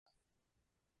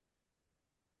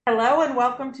Hello and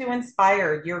welcome to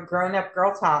Inspired, your grown-up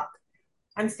girl talk.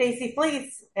 I'm Stacey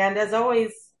Fleece, and as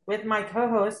always, with my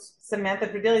co-host Samantha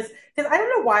Trudillis. Because I don't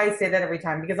know why I say that every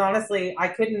time. Because honestly, I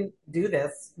couldn't do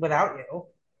this without you.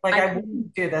 Like I I couldn't,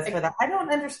 wouldn't do this I, without. I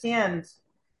don't understand.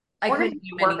 I We're gonna couldn't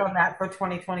do work many on things. that for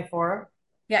 2024.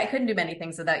 Yeah, I couldn't do many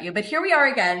things without you. But here we are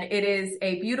again. It is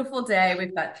a beautiful day.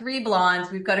 We've got three blondes.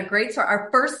 We've got a great start. Our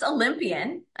first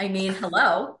Olympian. I mean,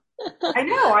 hello. I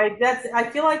know. I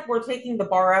feel like we're taking the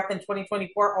bar up in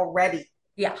 2024 already.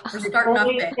 Yeah, we're It's starting off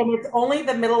only big. and it's only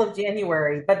the middle of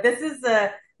January, but this is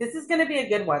going to be a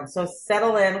good one. So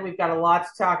settle in. We've got a lot to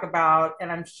talk about,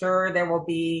 and I'm sure there will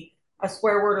be a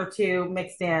swear word or two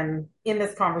mixed in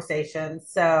this conversation.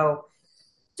 So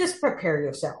just prepare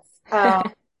yourself.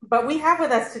 But we have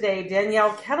with us today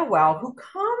Danielle Kettlewell, who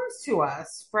comes to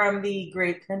us from the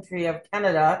great country of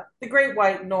Canada, the Great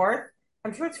White North.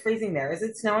 I'm sure it's freezing there. Is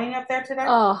it snowing up there today?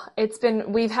 Oh,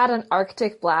 we've had an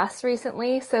Arctic blast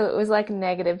recently, so it was like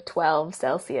negative 12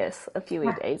 Celsius a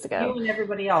few days You ago. and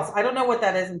everybody else. I don't know what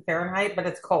that is in Fahrenheit, but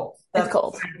it's cold. It's That's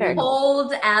cold, what I do very know.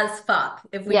 cold. Cold as fuck,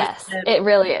 if we just Yes, it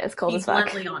really is cold be as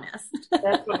fuck. bluntly honest.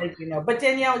 That's what I do know. But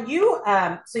Danielle,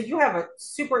 so you have a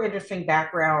super interesting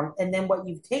background, and then what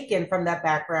you've taken from that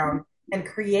background and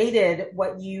created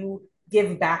what you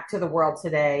give back to the world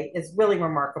today is really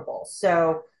remarkable.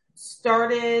 So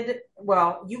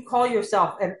you call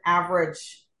yourself an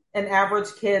average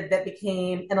kid that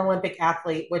became an Olympic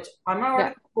athlete, which I'm not Yeah.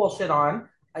 going to bullshit on.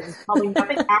 There's probably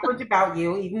nothing average about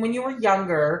you, even when you were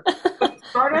younger. But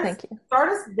start Well, us thank you. start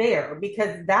us there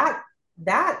because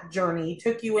that journey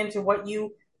took you into what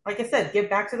you, like I said, give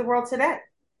back to the world today.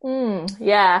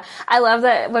 Yeah, I love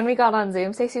that when we got on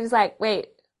Zoom, Stacey was like, "Wait,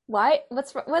 what?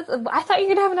 What's? I thought you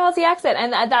were gonna have an Aussie accent,"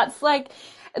 and that's like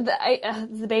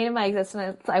the bane of my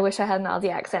existence. I wish I had an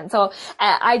Aussie accent. So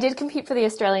I did compete for the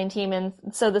Australian team, and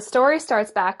so the story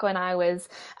starts back when I was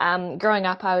growing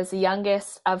up. I was the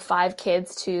youngest of five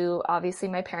kids to obviously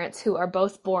my parents, who are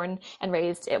both born and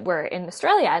raised were in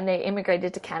Australia, and they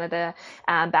immigrated to Canada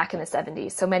back in the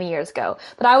 70s, so many years ago.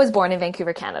 But I was born in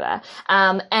Vancouver, Canada.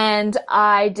 And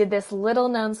I did this little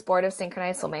known sport of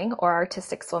synchronized swimming, or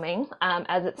artistic swimming,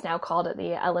 as it's now called at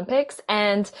the Olympics.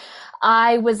 And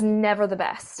I was never the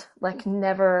best, like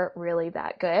never really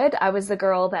that good. I was the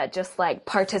girl that just like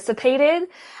participated.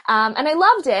 And I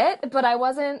loved it, but I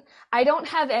don't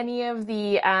have any of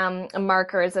the,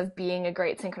 markers of being a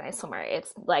great synchronized swimmer.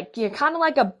 It's like, you're kind of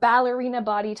like a ballerina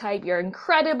body type. You're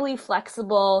incredibly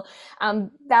flexible.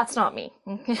 That's not me.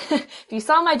 If you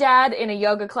saw my dad in a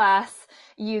yoga class,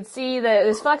 you'd see that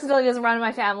this flexibility doesn't run in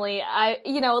my family. I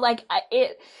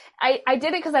did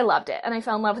it because I loved it and I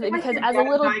fell in love with I it feel like because your as a dad and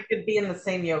little, I could be in the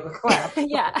same yoga class.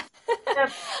 yeah,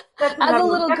 That's, that's as a another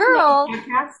little that's another girl,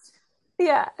 podcast.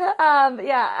 yeah.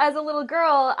 Yeah. As a little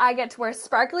girl, I get to wear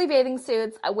sparkly bathing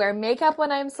suits, I wear makeup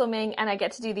when I'm swimming, and I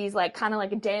get to do these like kind of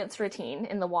like a dance routine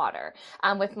in the water,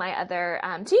 with my other,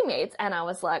 teammates. And I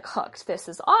was like hooked. This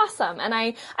is awesome. And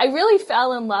I really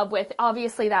fell in love with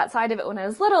obviously that side of it when I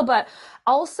was little, but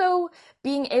also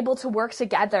being able to work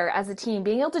together as a team,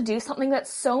 being able to do something that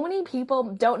so many people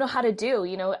don't know how to do.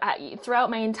 Throughout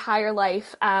my entire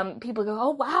life, people go, "Oh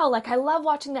wow, like I love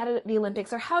watching that at the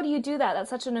Olympics," or "How do you do that? That's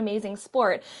such an amazing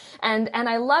sport," and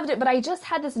I loved it. But I just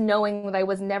had this knowing that I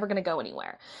was never going to go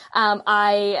anywhere.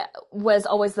 I was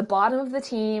always the bottom of the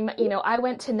team. I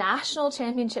went to national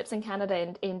championships in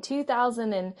Canada in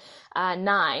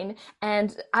 2009,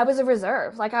 and I was a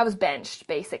reserve. Like I was benched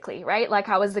basically, right? Like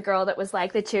I was the girl that was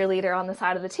like the cheerleader on the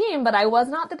side of the team, but I was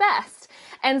not the best.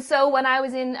 And so when I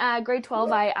was in grade 12,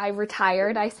 I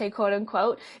retired, I say quote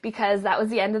unquote, because that was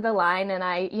the end of the line. And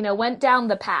I, went down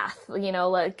the path,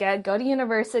 like go to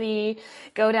university,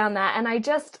 go down that. And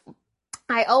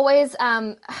I always,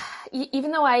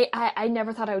 even though I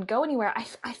never thought I would go anywhere,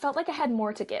 I felt like I had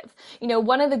more to give.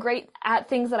 One of the great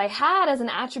things that I had as an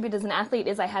attribute as an athlete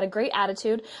is I had a great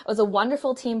attitude. I was a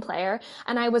wonderful team player,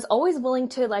 and I was always willing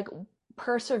to like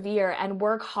persevere and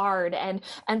work hard and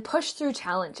push through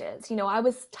challenges. I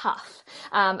was tough,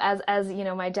 as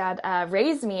my dad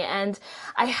raised me, and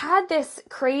I had this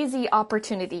crazy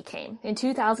opportunity came in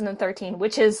 2013,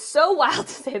 which is so wild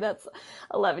to say that's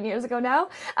 11 years ago now,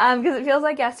 because it feels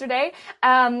like yesterday,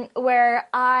 where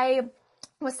I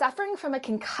was suffering from a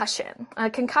concussion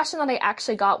that I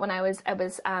actually got when I was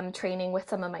training with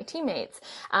some of my teammates,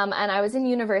 and I was in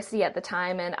university at the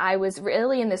time, and I was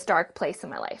really in this dark place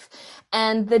in my life.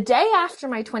 And the day after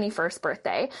my 21st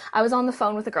birthday, I was on the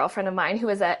phone with a girlfriend of mine who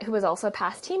was also a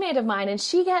past teammate of mine, and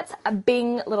she gets a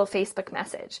bing little Facebook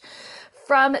message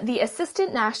from the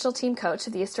assistant national team coach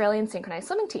of the Australian synchronized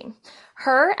swimming team.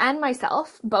 Her and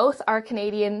myself both are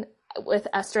Canadian with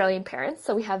Australian parents,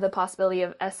 so we have the possibility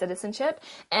of a citizenship,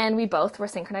 and we both were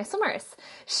synchronized swimmers.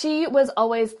 She was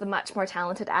always the much more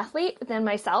talented athlete than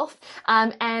myself,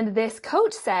 and this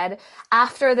coach said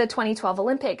after the 2012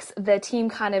 Olympics, the team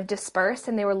kind of dispersed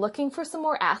and they were looking for some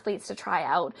more athletes to try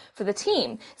out for the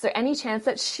team. Is there any chance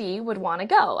that she would want to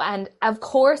go? And of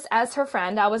course, as her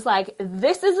friend, I was like,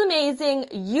 this is amazing.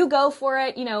 You go for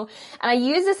it, you know. And I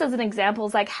use this as an example.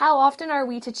 It's like, how often are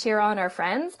we to cheer on our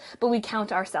friends, but we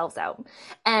count ourselves out?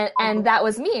 And that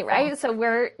was me, right? So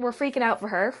we're freaking out for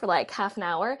her for like half an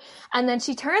hour. And then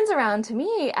she turns around to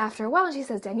me after a while and she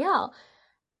says, Danielle,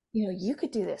 you know, you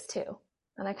could do this too.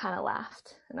 And I kind of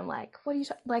laughed and I'm like, what are you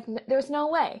like, there's no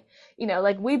way, you know,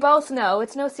 like we both know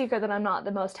it's no secret that I'm not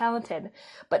the most talented,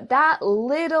 but that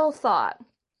little thought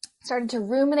started to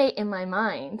ruminate in my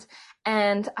mind.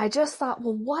 And I just thought,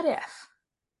 well, what if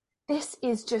this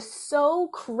is just so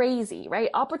crazy, right?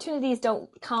 Opportunities don't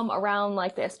come around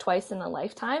like this twice in a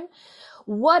lifetime.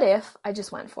 What if I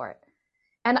just went for it?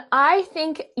 And I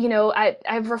think, you know,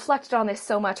 I've reflected on this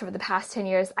so much over the past 10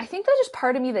 years. I think there's just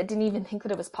part of me that didn't even think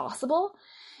that it was possible.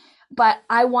 But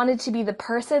I wanted to be the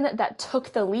person that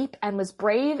took the leap and was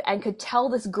brave and could tell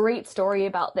this great story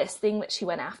about this thing that she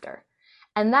went after.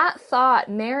 And that thought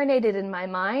marinated in my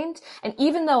mind. And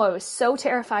even though I was so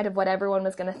terrified of what everyone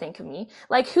was going to think of me,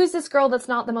 like, who's this girl that's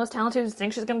not the most talented who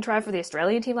thinks she's going to try for the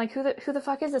Australian team? Like, who the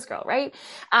fuck is this girl, right?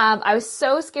 I was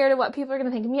so scared of what people are going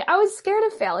to think of me. I was scared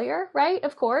of failure, right?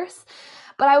 Of course.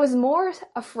 But I was more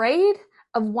afraid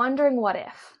of wondering what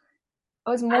if. I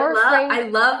was more afraid. I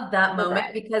love that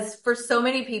moment because for so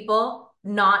many people,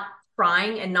 not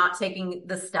trying and not taking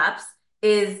the steps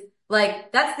is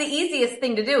like, that's the easiest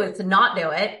thing to do, is to not do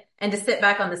it and to sit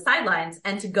back on the sidelines,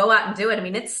 and to go out and do it. I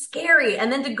mean, it's scary.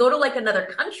 And then to go to like another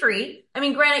country. I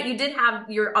mean, granted, you did have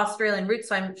your Australian roots,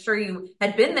 so I'm sure you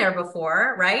had been there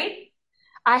before, right?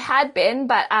 I had been,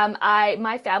 but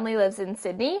my family lives in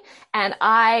Sydney, and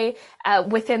I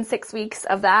within 6 weeks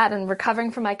of that and recovering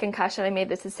from my concussion, I made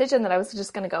this decision that I was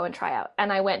just going to go and try out,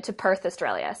 and I went to Perth,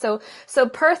 Australia. So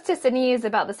Perth to Sydney is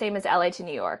about the same as LA to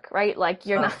New York, right? Like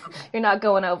you're not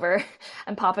going over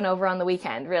and popping over on the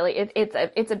weekend. Really,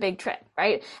 it's a big trip,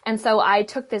 right? And so I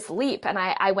took this leap, and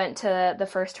I went to the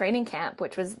first training camp,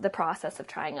 which was the process of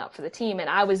trying out for the team,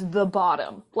 and I was the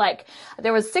bottom. Like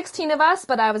there was 16 of us,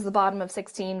 but I was the bottom of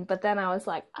 16. But then I was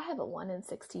like, I have a 1 in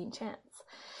 16 chance.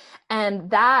 And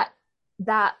that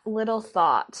little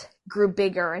thought grew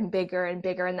bigger and bigger and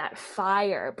bigger, and that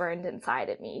fire burned inside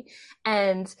of me.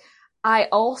 And I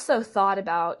also thought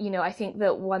about, you know, I think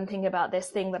that one thing about this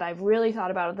thing that I've really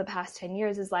thought about over the past 10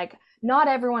 years is like, not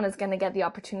everyone is going to get the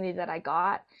opportunity that I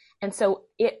got. And so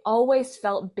it always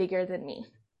felt bigger than me.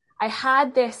 I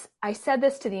said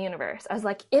this to the universe. I was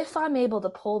like, if I'm able to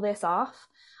pull this off,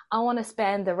 I want to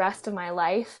spend the rest of my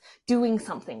life doing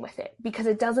something with it, because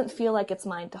it doesn't feel like it's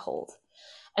mine to hold.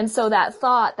 And so that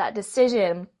thought, that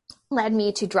decision led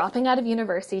me to dropping out of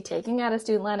university, taking out a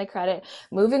student line of credit,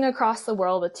 moving across the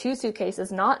world with 2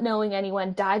 suitcases, not knowing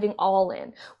anyone, diving all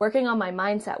in, working on my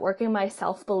mindset, working on my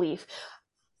self-belief,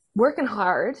 working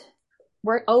hard,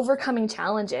 overcoming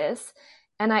challenges,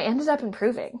 and I ended up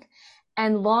improving.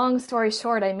 And long story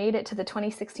short, I made it to the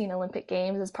 2016 Olympic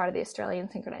Games as part of the Australian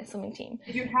synchronized swimming team.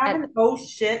 Did you have an oh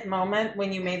shit moment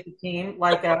when you made the team?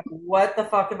 Like a what the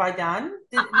fuck have I done?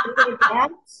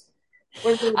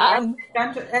 Was it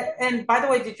and by the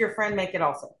way, did your friend make it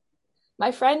also?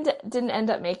 My friend didn't end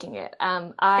up making it.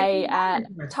 I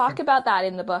talk about that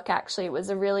in the book, actually. It was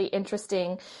a really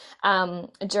interesting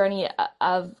journey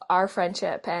of our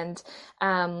friendship, and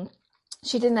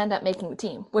she didn't end up making the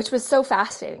team, which was so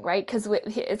fascinating, right? Because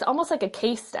it's almost like a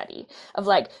case study of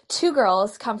like 2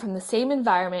 girls come from the same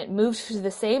environment, moved to the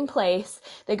same place,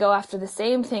 they go after the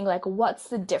same thing. Like, what's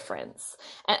the difference?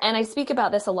 And I speak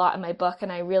about this a lot in my book,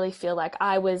 and I really feel like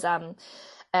I was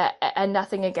and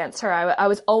nothing against her. I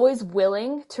was always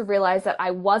willing to realize that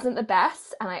I wasn't the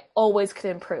best, and I always could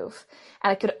improve,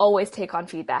 and I could always take on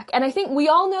feedback. And I think we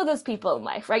all know those people in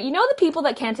life, right? You know, the people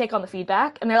that can't take on the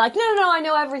feedback, and they're like, no, I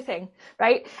know everything,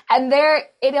 right? And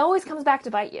it always comes back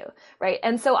to bite you, right?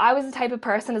 And so I was the type of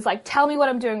person who's like, tell me what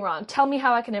I'm doing wrong. Tell me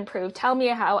how I can improve. Tell me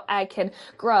how I can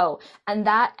grow. And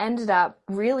that ended up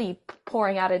really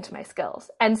pouring out into my skills.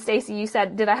 And Stacey, you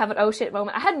said, did I have an oh shit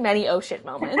moment? I had many oh shit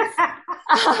moments.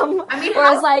 I mean, where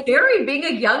I was like, scary being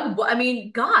a young,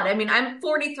 I'm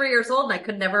 43 years old, and I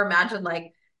could never imagine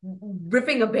like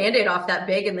ripping a Band-Aid off that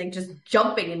big and like just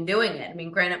jumping and doing it. I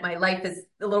mean, granted, my life is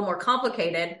a little more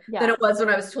complicated than it was when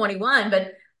I was 21,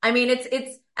 but I mean,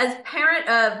 it's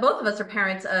both of us are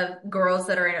parents of girls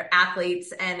that are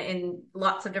athletes and in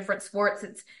lots of different sports.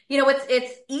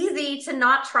 It's easy to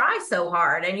not try so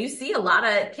hard. And you see a lot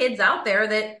of kids out there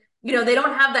that, they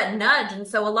don't have that nudge. And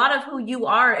so a lot of who you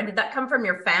are, and did that come from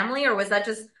your family, or was that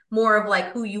just more of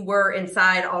like who you were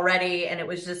inside already? And it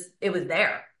was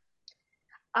there.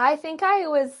 I think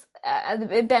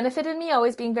it benefited me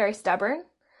always being very stubborn.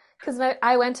 Because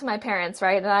I went to my parents,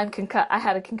 right, and I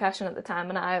had a concussion at the time,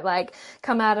 and I like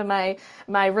come out of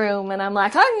my room, and I'm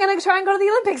like, I'm gonna try and go to the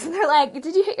Olympics, and they're like,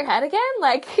 did you hit your head again?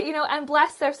 Like, and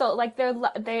bless their soul, like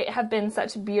they have been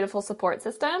such a beautiful support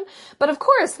system. But of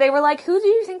course, they were like, who do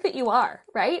you think that you are,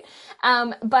 right?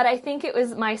 But I think it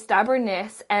was my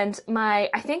stubbornness and I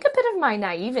think a bit of my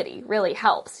naivety really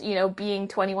helps. Being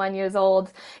 21 years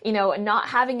old, not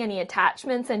having any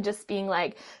attachments and just being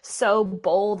like so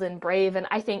bold and brave, and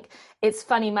I think. It's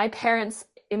funny, my parents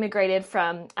immigrated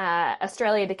from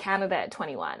Australia to Canada at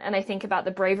 21, and I think about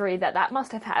the bravery that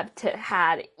must have had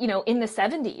in the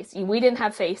 70s. We didn't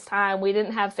have FaceTime, we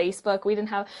didn't have Facebook,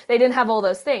 they didn't have all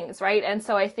those things, right? And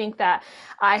so I think that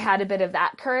I had a bit of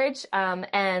that courage,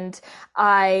 and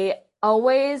I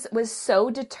always was so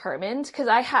determined because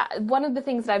one of the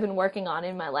things that I've been working on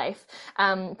in my life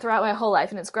throughout my whole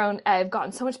life, and I've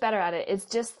gotten so much better at it, is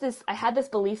just this, I had this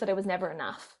belief that I was never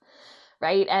enough.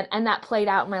 Right. And that played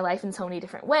out in my life in so many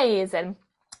different ways. And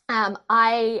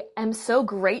I am so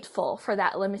grateful for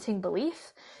that limiting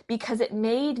belief because it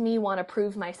made me want to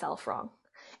prove myself wrong.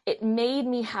 It made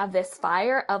me have this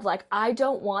fire of like, I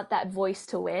don't want that voice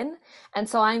to win. And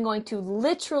so I'm going to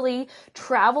literally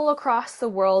travel across the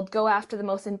world, go after the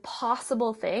most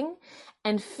impossible thing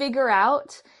and figure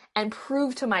out and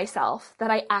prove to myself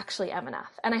that I actually am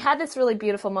enough. And I had this really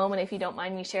beautiful moment, if you don't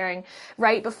mind me sharing,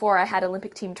 right before I had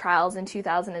Olympic team trials in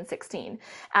 2016.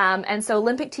 And so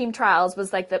Olympic team trials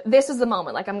was like, this is the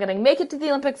moment, like I'm going to make it to the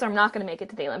Olympics or I'm not going to make it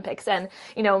to the Olympics. And,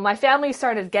 my family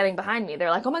started getting behind me.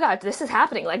 They're like, oh my God, this is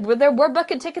happening. Like we're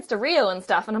booking tickets to Rio and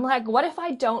stuff. And I'm like, what if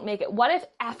I don't make it? What if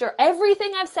after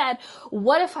everything I've said,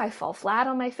 what if I fall flat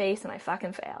on my face and I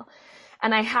fucking fail?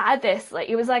 And I had this, like,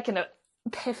 it was like an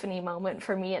epiphany moment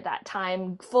for me at that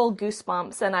time, full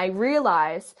goosebumps. And I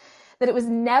realized that it was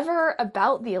never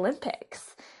about the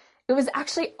Olympics. It was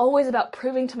actually always about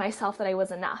proving to myself that I was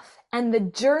enough. And the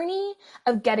journey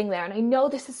of getting there, and I know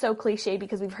this is so cliche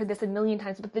because we've heard this a million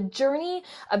times, but the journey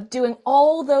of doing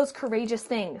all those courageous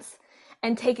things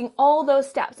and taking all those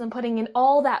steps and putting in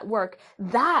all that work,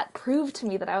 that proved to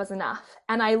me that I was enough.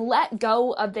 And I let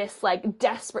go of this like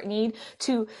desperate need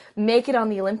to make it on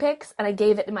the Olympics, and I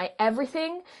gave it my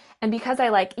everything. And because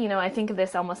I think of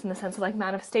this almost in the sense of like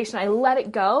manifestation, I let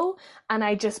it go and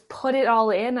I just put it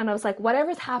all in, and I was like,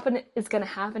 whatever's happened is going to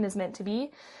happen, is meant to be.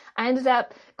 I ended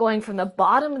up going from the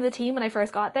bottom of the team when I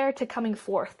first got there to coming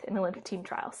fourth in Olympic team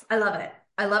trials. I love it.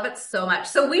 I love it so much.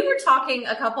 So we were talking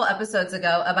a couple episodes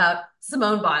ago about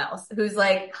Simone Biles, who's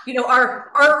like,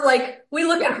 our like, we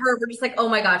look at her, we're just like, oh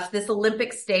my gosh, this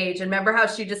Olympic stage. And remember how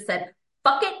she just said,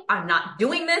 fuck it, I'm not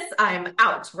doing this, I'm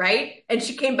out, right? And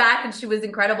she came back and she was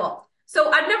incredible.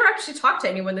 So I've never actually talked to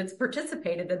anyone that's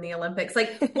participated in the Olympics.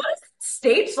 Like, what is the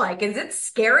stage like? Is it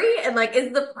scary? And like,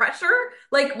 is the pressure,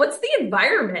 like, what's the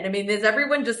environment? I mean, is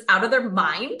everyone just out of their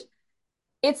mind?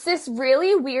 It's this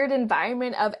really weird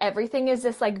environment of everything is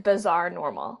this like bizarre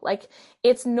normal. Like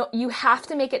you have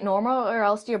to make it normal or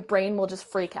else your brain will just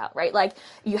freak out, right? Like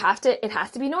it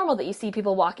has to be normal that you see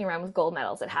people walking around with gold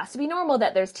medals. It has to be normal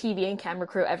that there's TV and camera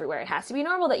crew everywhere. It has to be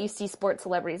normal that you see sports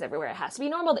celebrities everywhere. It has to be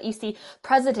normal that you see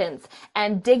presidents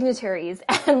and dignitaries.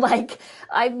 And like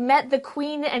I've met the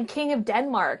Queen and King of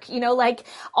Denmark, like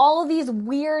all these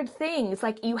weird things.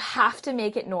 Like you have to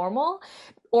make it normal,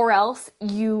 or else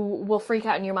you will freak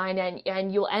out in your mind and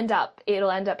it'll end up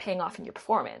paying off in your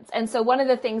performance. And so one of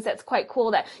the things that's quite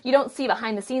cool that you don't see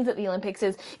behind the scenes at the Olympics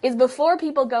is before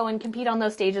people go and compete on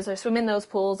those stages or swim in those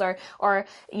pools or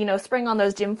spring on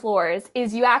those gym floors,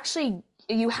 is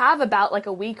you have about like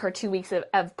a week or 2 weeks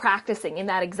of practicing in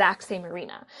that exact same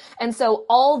arena. And so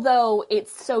although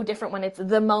it's so different when it's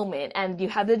the moment and you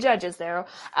have the judges there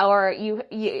or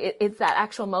it's that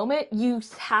actual moment, you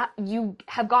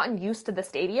have gotten used to the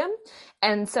stadium.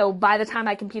 And so by the time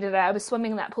I competed, I was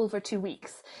swimming in that pool for 2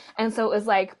 weeks. And so it was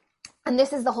like, and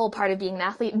this is the whole part of being an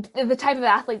athlete, the type of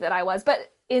athlete that I was, but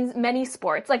in many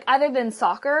sports, like other than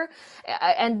soccer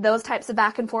and those types of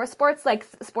back and forth sports, like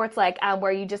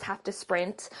where you just have to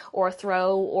sprint or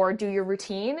throw or do your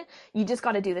routine, you just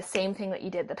got to do the same thing that you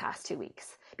did the past 2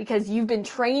 weeks because you've been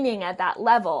training at that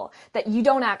level that you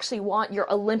don't actually want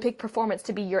your Olympic performance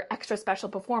to be your extra special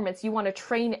performance. You want to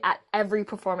train at every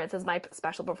performance as my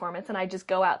special performance, and I just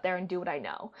go out there and do what I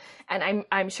know. And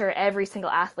I'm sure every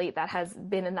single athlete that has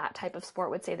been in that type of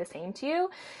sport would say the same to you.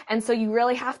 And so you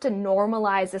really have to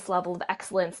normalize this level of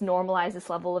excellence, normalize this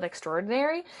level of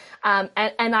extraordinary.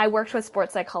 And I worked with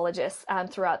sports psychologists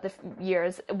throughout the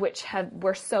years, which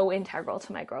were so integral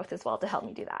to my growth as well to help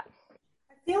me do that.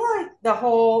 I feel like the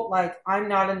whole like I'm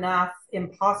not enough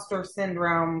imposter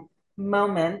syndrome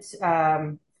moment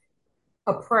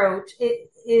approach,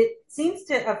 it seems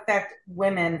to affect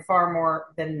women far more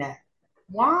than men.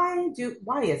 Why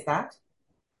is that?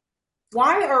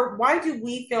 Why do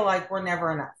we feel like we're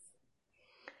never enough?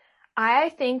 I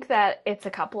think that it's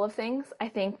a couple of things. I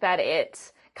think that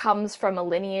it comes from a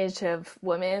lineage of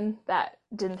women that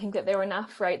didn't think that they were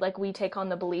enough, right? Like we take on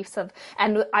the beliefs of,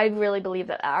 and I really believe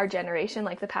that our generation,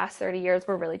 like the past 30 years,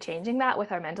 we're really changing that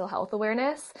with our mental health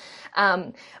awareness.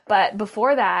 But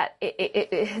before that,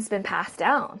 it has been passed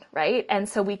down, right? And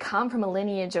so we come from a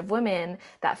lineage of women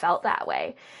that felt that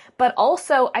way. But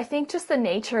also, I think just the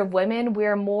nature of women,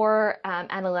 we're more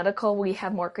analytical, we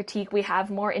have more critique, we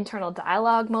have more internal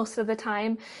dialogue most of the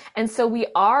time. And so we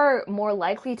are more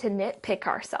likely to nitpick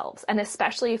ourselves. And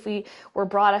especially if we were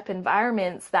brought up in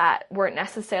environments that weren't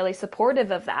necessarily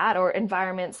supportive of that, or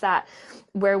environments that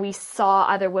where we saw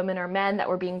other women or men that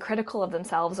were being critical of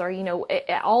themselves, or, you know,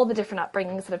 all the different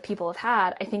upbringings that people have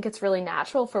had, I think it's really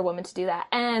natural for women to do that.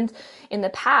 And in the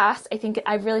past,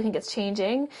 I really think it's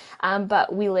changing.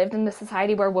 But we lived in the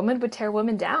society where women would tear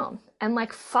women down, and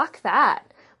like, fuck that.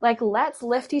 Like, let's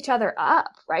lift each other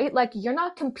up, right? Like, you're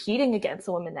not competing against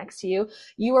the woman next to you.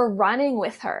 You are running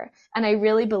with her. And I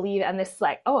really believe, and this is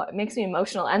like, oh, it makes me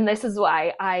emotional. And this is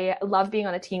why I love being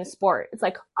on a team sport. It's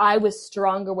like, I was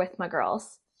stronger with my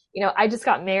girls. You know, I just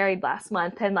got married last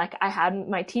month, and like I had some of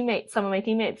my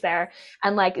teammates there,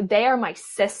 and like they are my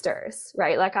sisters,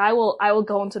 right? Like I will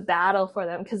go into battle for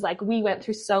them because like we went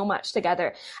through so much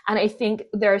together. And I think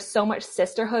there's so much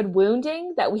sisterhood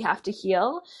wounding that we have to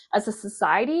heal as a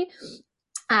society.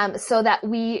 So that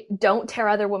we don't tear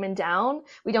other women down,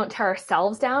 we don't tear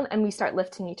ourselves down, and we start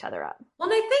lifting each other up. Well,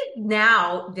 and I think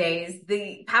nowadays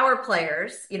the power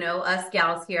players, you know, us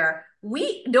gals here,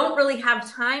 we don't really have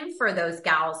time for those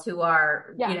gals who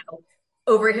are, you know,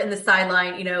 over in the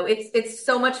sideline. You know, it's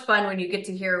so much fun when you get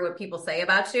to hear what people say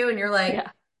about you, and you're like,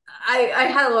 I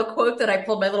had a little quote that I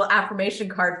pulled my little affirmation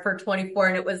card for 24,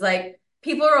 and it was like,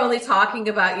 people are only talking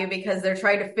about you because they're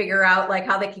trying to figure out like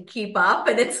how they can keep up.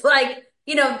 And it's like,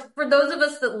 you know, for those of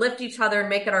us that lift each other and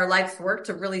make it our life's work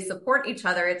to really support each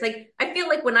other, it's like, I feel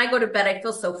like when I go to bed, I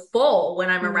feel so full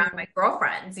when I'm around my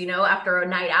girlfriends, you know, after a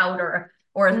night out or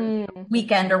a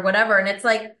weekend or whatever. And it's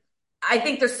like, I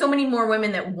think there's so many more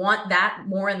women that want that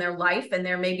more in their life, and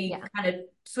they're maybe kind of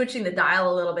switching the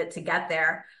dial a little bit to get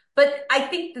there. But I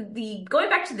think the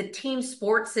going back to the team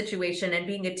sports situation and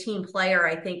being a team player,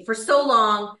 I think for so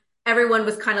long, everyone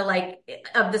was kind of like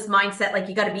of this mindset, like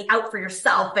you got to be out for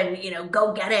yourself and, you know,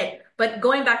 go get it. But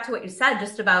going back to what you said,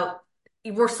 just about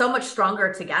we're so much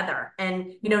stronger together,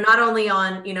 and, you know, not only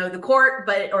on, you know, the court,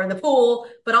 or in the pool,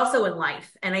 but also in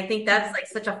life. And I think that's like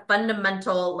such a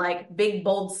fundamental, like big,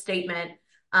 bold statement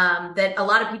that a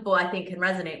lot of people I think can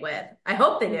resonate with. I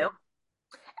hope they do.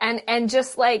 And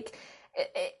just like,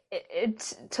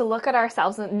 to look at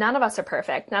ourselves, and none of us are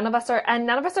perfect. None of us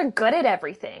are good at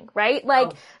everything, right?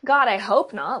 Like, God, I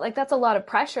hope not. Like, that's a lot of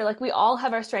pressure. Like, we all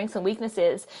have our strengths and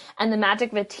weaknesses. And the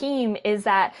magic of a team is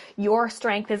that your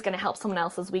strength is going to help someone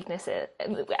else's weaknesses,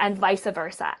 and vice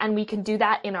versa. And we can do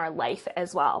that in our life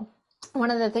as well.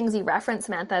 One of the things you referenced,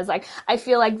 Samantha, is like, I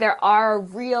feel like there are a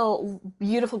real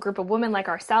beautiful group of women like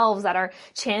ourselves that are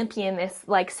champion this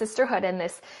like sisterhood and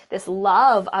this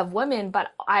love of women. But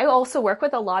I also work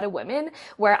with a lot of women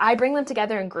where I bring them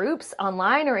together in groups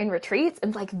online or in retreats,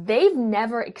 and like they've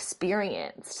never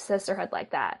experienced sisterhood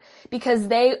like that because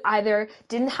they either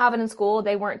didn't have it in school,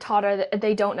 they weren't taught, or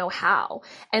they don't know how.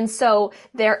 And so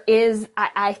there is,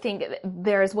 I think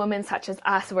there's women such as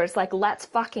us where it's like, let's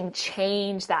fucking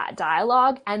change that dialogue.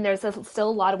 And there's still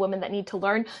a lot of women that need to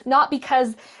learn, not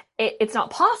because it's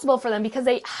not possible for them, because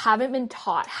they haven't been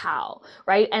taught how,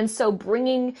 right? And so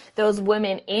bringing those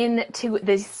women into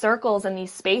these circles and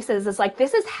these spaces is like,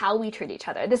 this is how we treat each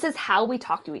other. This is how we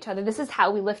talk to each other. This is how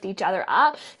we lift each other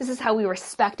up. This is how we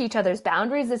respect each other's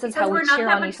boundaries. This is how we cheer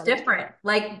on each other. Different.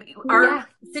 Like our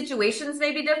situations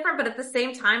may be different, but at the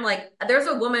same time, like there's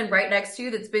a woman right next to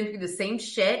you that's been through the same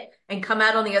shit and come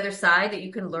out on the other side that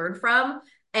you can learn from.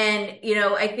 And, you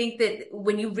know, I think that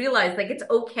when you realize like it's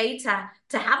okay to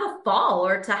have a fall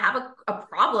or to have a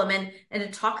problem and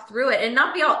to talk through it and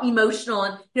not be all emotional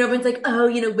and you know everyone's like, oh,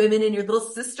 you know, women in your little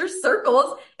sister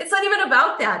circles. It's not even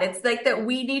about that. It's like that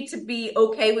we need to be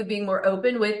okay with being more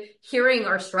open with hearing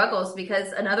our struggles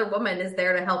because another woman is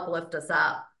there to help lift us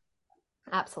up.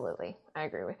 Absolutely. I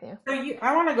agree with you. So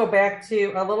I want to go back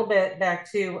to a little bit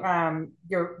back to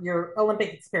your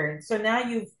Olympic experience. So now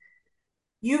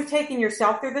you've taken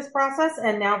yourself through this process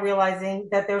and now realizing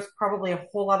that there's probably a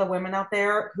whole lot of women out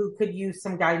there who could use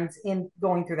some guidance in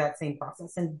going through that same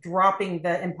process and dropping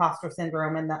the imposter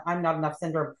syndrome and the I'm not enough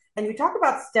syndrome. And you talk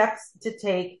about steps to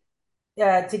take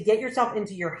to get yourself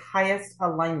into your highest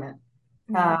alignment.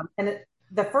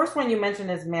 The first one you mentioned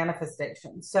is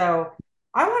manifestation. So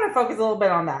I want to focus a little bit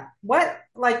on that.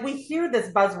 Like we hear this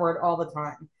buzzword all the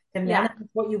time to manifest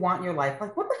what you want in your life.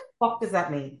 Like, what the fuck does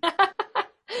that mean?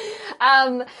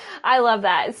 I love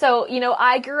that. So, you know,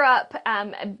 I grew up,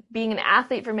 being an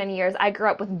athlete for many years, I grew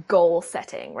up with goal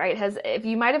setting, right? If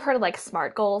you might have heard of like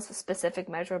SMART goals, specific,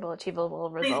 measurable, achievable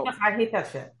results. I hate that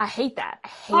shit. I hate that. I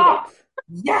hate it.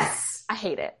 Yes. I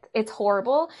hate it. It's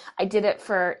horrible. I did it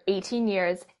for 18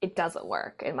 years. It doesn't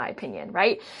work, in my opinion,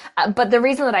 right? But the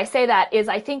reason that I say that is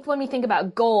I think when we think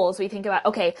about goals, we think about,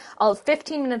 okay, I'll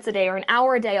 15 minutes a day or an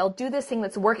hour a day, I'll do this thing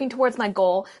that's working towards my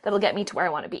goal that'll get me to where I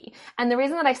want to be. And the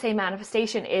reason that I say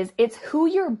manifestation is it's who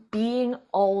you're being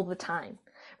all the time.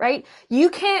 Right?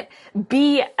 You can't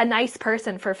be a nice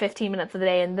person for 15 minutes a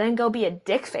day and then go be a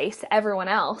dick face to everyone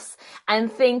else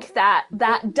and think that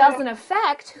that doesn't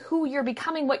affect who you're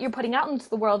becoming, what you're putting out into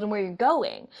the world and where you're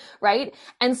going. Right?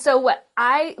 And so what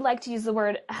I like to use the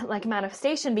word like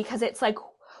manifestation because it's like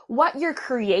what you're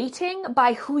creating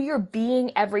by who you're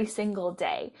being every single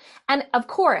day. And of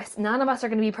course, none of us are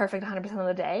going to be perfect 100% of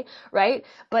the day, right?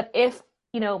 But if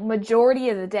you know, majority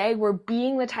of the day, we're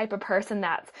being the type of person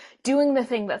that's doing the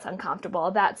thing that's uncomfortable.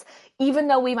 That's, even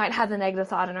though we might have the negative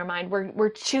thought in our mind, we're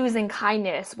choosing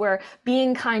kindness. We're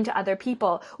being kind to other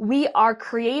people. We are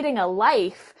creating a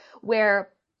life where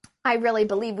I really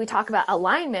believe we talk about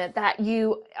alignment, that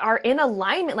you are in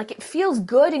alignment, like it feels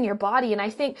good in your body. And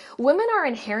I think women are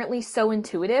inherently so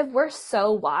intuitive. We're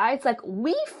so wise. Like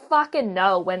we fucking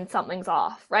know when something's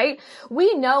off, right?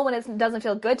 We know when it doesn't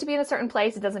feel good to be in a certain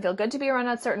place. It doesn't feel good to be around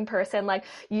a certain person. Like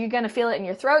you're going to feel it in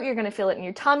your throat. You're going to feel it in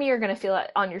your tummy. You're going to feel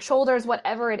it on your shoulders,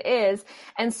 whatever it is.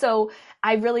 And so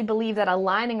I really believe that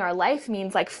aligning our life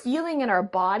means like feeling in our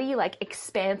body, like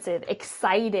expansive,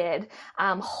 excited,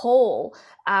 whole,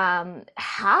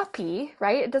 happy,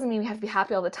 right? It doesn't mean we have to be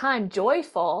happy all the time,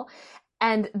 joyful.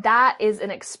 And that is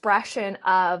an expression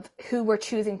of who we're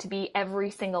choosing to be every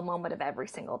single moment of every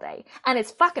single day. And it's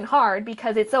fucking hard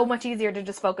because it's so much easier to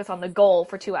just focus on the goal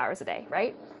for 2 hours a day,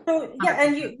 right? So yeah,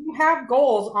 and you have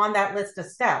goals on that list of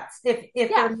steps. If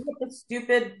they're not the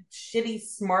stupid, shitty,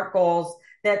 SMART goals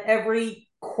that every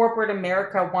corporate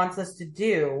America wants us to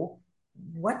do,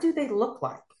 what do they look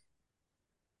like?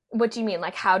 What do you mean?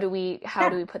 Like, how do we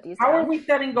put these How down? are we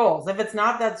setting goals? If it's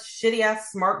not that shitty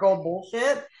ass SMART goal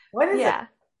bullshit, what is it?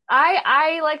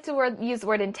 I like to use the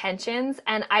word intentions,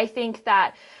 and I think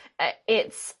that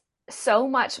it's so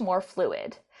much more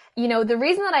fluid. You know, the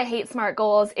reason that I hate SMART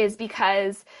goals is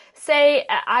because, say,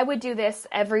 I would do this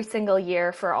every single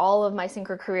year for all of my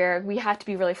synchro career. We have to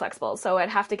be really flexible. So I'd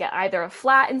have to get either a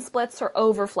flat in splits or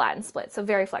over flat in splits. So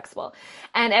very flexible.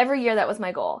 And every year that was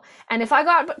my goal. And if I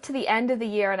got to the end of the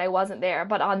year and I wasn't there,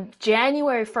 but on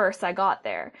January 1st I got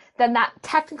there, then that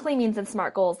technically means in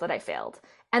SMART goals that I failed.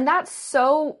 And that's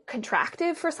so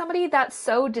contractive for somebody. That's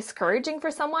so discouraging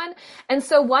for someone. And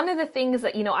so one of the things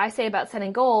that, you know, I say about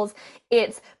setting goals,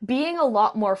 it's being a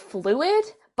lot more fluid,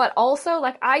 but also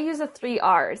like I use the 3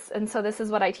 R's. And so this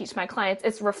is what I teach my clients.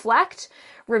 It's reflect,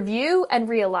 review, and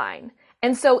realign.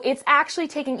 And so it's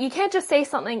actually you can't just say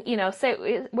something, you know,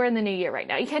 say we're in the new year right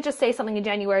now. You can't just say something in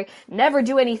January, never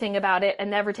do anything about it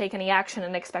and never take any action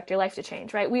and expect your life to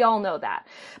change, right? We all know that.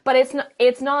 But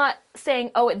it's not saying,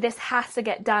 oh, this has to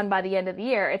get done by the end of the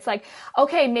year. It's like,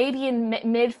 okay, maybe in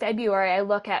mid-February I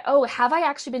look at, oh, have I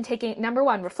actually been taking, number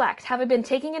one, reflect. Have I been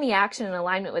taking any action in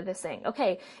alignment with this thing?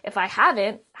 Okay, if I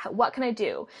haven't, what can I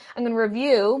do? I'm going to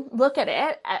review, look at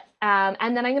it,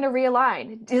 and then I'm going to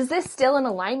realign. Is this still in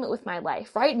alignment with my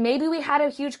life, right? Maybe we had a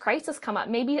huge crisis come up.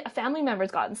 Maybe a family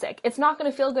member's gotten sick. It's not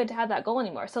going to feel good to have that goal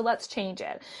anymore. So let's change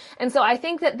it. And so I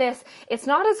think that it's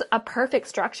not as a perfect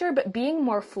structure, but being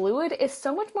more fluid is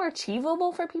so much more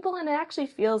achievable for people, and it actually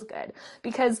feels good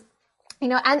because, you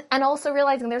know, and also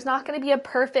realizing there's not going to be a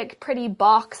perfect, pretty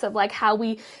box of like how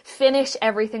we finish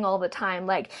everything all the time.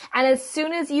 Like, and as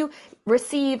soon as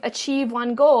achieve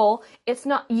one goal, it's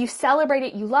not, you celebrate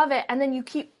it, you love it, and then you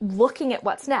keep looking at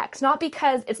what's next. Not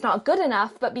because it's not good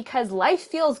enough, but because life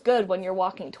feels good when you're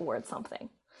walking towards something.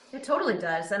 It totally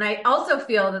does. And I also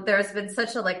feel that there's been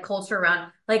such a like culture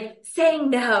around like saying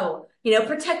no,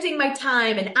 protecting my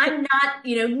time, and I'm not,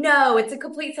 no, it's a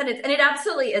complete sentence. And it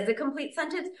absolutely is a complete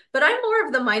sentence. But I'm more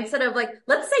of the mindset of like,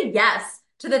 let's say yes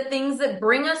to the things that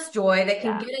bring us joy, that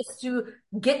can get us to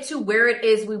get to where it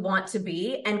is we want to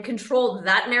be, and control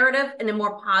that narrative in a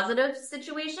more positive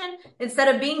situation instead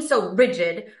of being so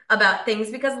rigid about things,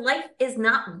 because life is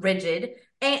not rigid.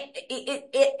 And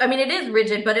it is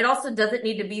rigid, but it also doesn't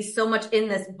need to be so much in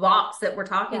this box that we're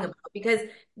talking about, because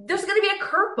there's going to be a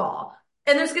curveball,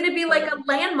 and there's going to be like a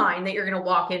landmine that you're going to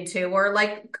walk into, or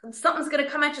like something's going to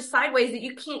come at you sideways that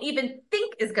you can't even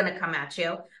think is going to come at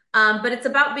you. But it's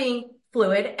about being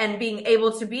fluid and being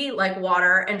able to be like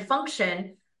water and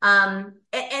function, and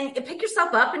pick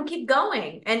yourself up and keep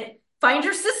going, and find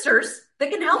your sisters that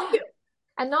can help you.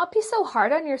 And not be so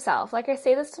hard on yourself. Like I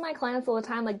say this to my clients all the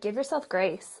time, like give yourself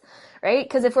grace, right?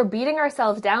 Because if we're beating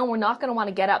ourselves down, we're not going to want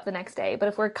to get up the next day. But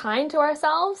if we're kind to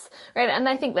ourselves, right? And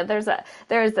I think that there's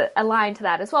a line to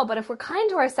that as well. But if we're kind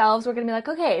to ourselves, we're going to be like,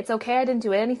 okay, it's okay, I didn't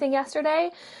do anything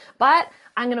yesterday, but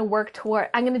I'm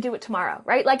going to do it tomorrow,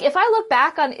 right? Like if I look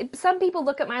back on, some people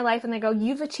look at my life and they go,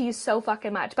 you've achieved so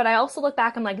fucking much. But I also look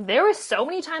back and I'm like, there was so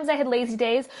many times I had lazy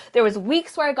days. There was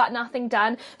weeks where I got nothing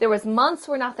done. There was months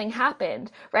where nothing happened,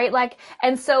 right? Like,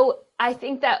 and so I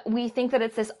think that we think that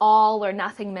it's this all or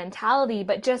nothing mentality,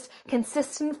 but just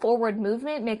consistent forward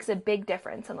movement makes a big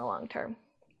difference in the long term.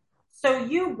 So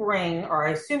you bring, or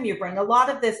I assume you bring, a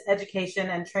lot of this education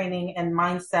and training and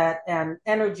mindset and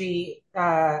energy,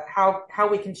 how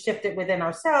we can shift it within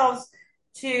ourselves,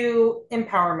 to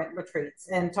empowerment retreats,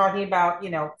 and talking about,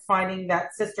 finding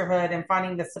that sisterhood and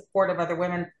finding the support of other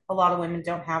women. A lot of women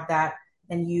don't have that,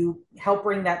 and you help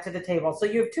bring that to the table. So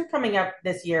you have two coming up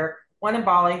this year, one in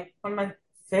Bali, one of my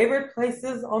favorite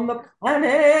places on the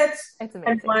planet,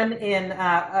 and one in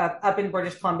up in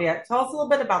British Columbia. Tell us a little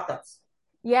bit about those.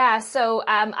 Yeah, so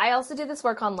I also did this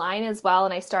work online as well,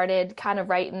 and I started kind of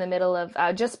right in the middle of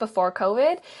just before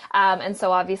COVID, and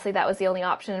so obviously that was the only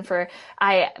option for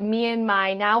me and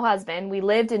my now husband. We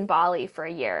lived in Bali for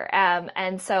a year,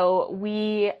 and so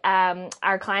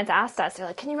our clients asked us, they're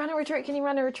like, "Can you run a retreat? Can you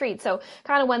run a retreat?" So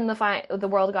kind of when the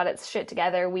world got its shit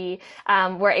together, we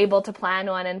were able to plan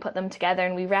one and put them together,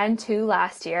 and we ran 2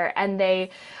 last year, and they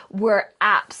were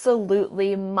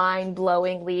absolutely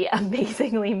mind-blowingly,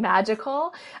 amazingly magical.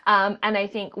 And I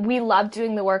think we love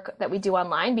doing the work that we do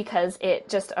online because it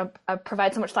just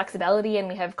provides so much flexibility, and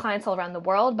we have clients all around the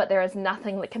world, but there is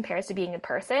nothing that compares to being in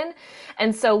person.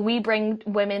 And so we bring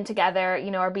women together.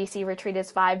 Our BC retreat is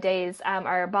 5 days.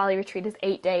 Our Bali retreat is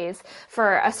 8 days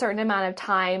for a certain amount of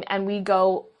time, and we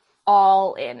go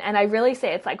all in. And I really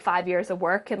say it's like 5 years of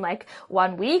work in like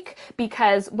 1 week,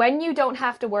 because when you don't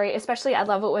have to worry, especially I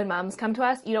love it when moms come to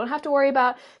us, you don't have to worry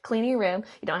about cleaning your room.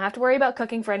 You don't have to worry about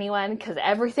cooking for anyone, because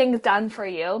everything's done for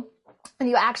you. And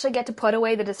you actually get to put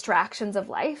away the distractions of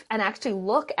life and actually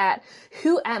look at,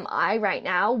 who am I right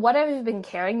now? What have I been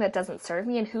carrying that doesn't serve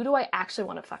me? And who do I actually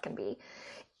want to fucking be?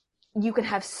 You can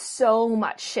have so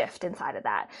much shift inside of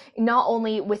that, not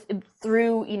only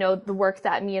through the work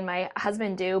that me and my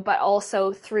husband do, but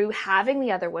also through having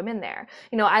the other women there.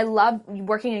 I love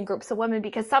working in groups of women,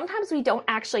 because sometimes we don't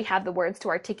actually have the words to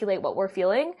articulate what we're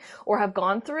feeling or have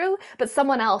gone through, but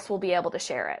someone else will be able to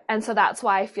share it. And so that's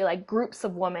why I feel like groups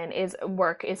of women is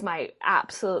my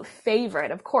absolute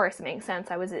favorite. Of course, it makes sense.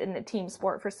 I was in a team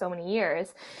sport for so many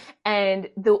years, and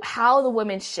how the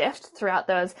women shift throughout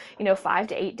those 5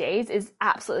 to 8 days is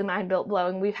absolutely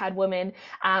mind-blowing. We've had women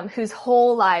whose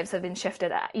whole lives have been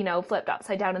shifted, flipped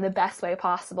upside down in the best way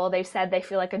possible. They've said they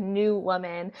feel like a new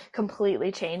woman,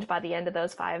 completely changed by the end of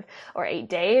those 5 or 8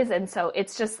 days. And so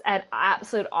it's just an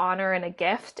absolute honor and a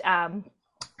gift. And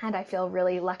I feel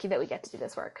really lucky that we get to do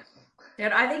this work.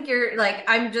 Dude, I think you're like,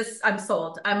 I'm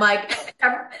sold. I'm like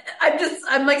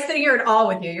sitting here in awe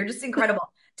with you. You're just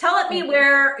incredible. Tell me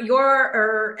where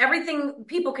everything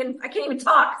people can, I can't even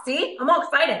talk. See, I'm all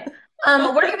excited.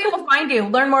 Where can people find you?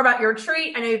 Learn more about your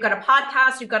retreat. I know you've got a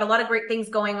podcast. You've got a lot of great things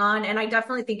going on. And I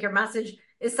definitely think your message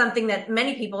is something that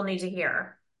many people need to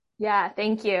hear. Yeah,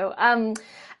 thank you.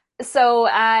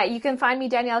 So you can find me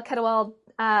Danielle Kettlewell,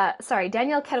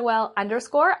 Danielle Kettlewell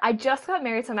 _. I just got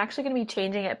married, so I'm actually going to be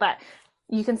changing it, but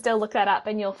You can still look that up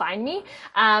and you'll find me.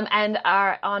 And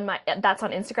that's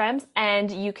on Instagrams, and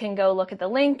you can go look at the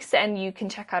links and you can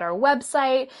check out our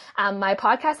website. My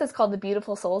podcast is called the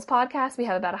Beautiful Souls Podcast. We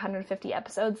have about 150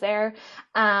 episodes there.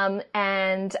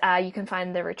 And you can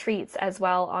find the retreats as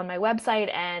well on my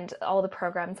website and all the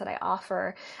programs that I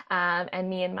offer. And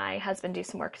me and my husband do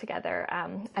some work together,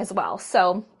 as well.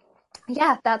 So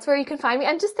yeah, that's where you can find me.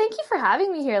 And just thank you for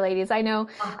having me here, ladies. I know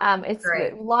it's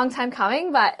great. a long time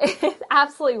coming, but it's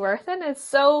absolutely worth it. It's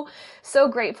so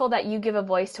grateful that you give a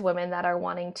voice to women that are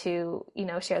wanting to,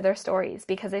 share their stories,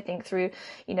 because I think through,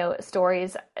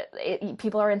 stories,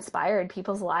 people are inspired,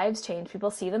 people's lives change, people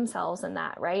see themselves in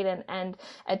that, right? And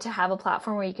to have a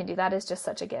platform where you can do that is just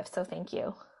such a gift. So thank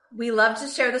you. We love to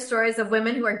share the stories of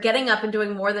women who are getting up and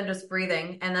doing more than just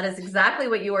breathing. And that is exactly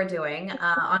what you are doing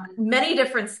on many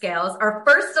different scales. Our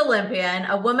first Olympian,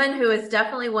 a woman who is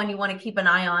definitely one you want to keep an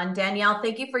eye on. Danielle,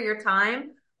 thank you for your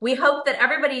time. We hope that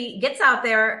everybody gets out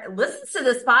there, listens to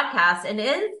this podcast, and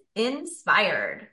is inspired.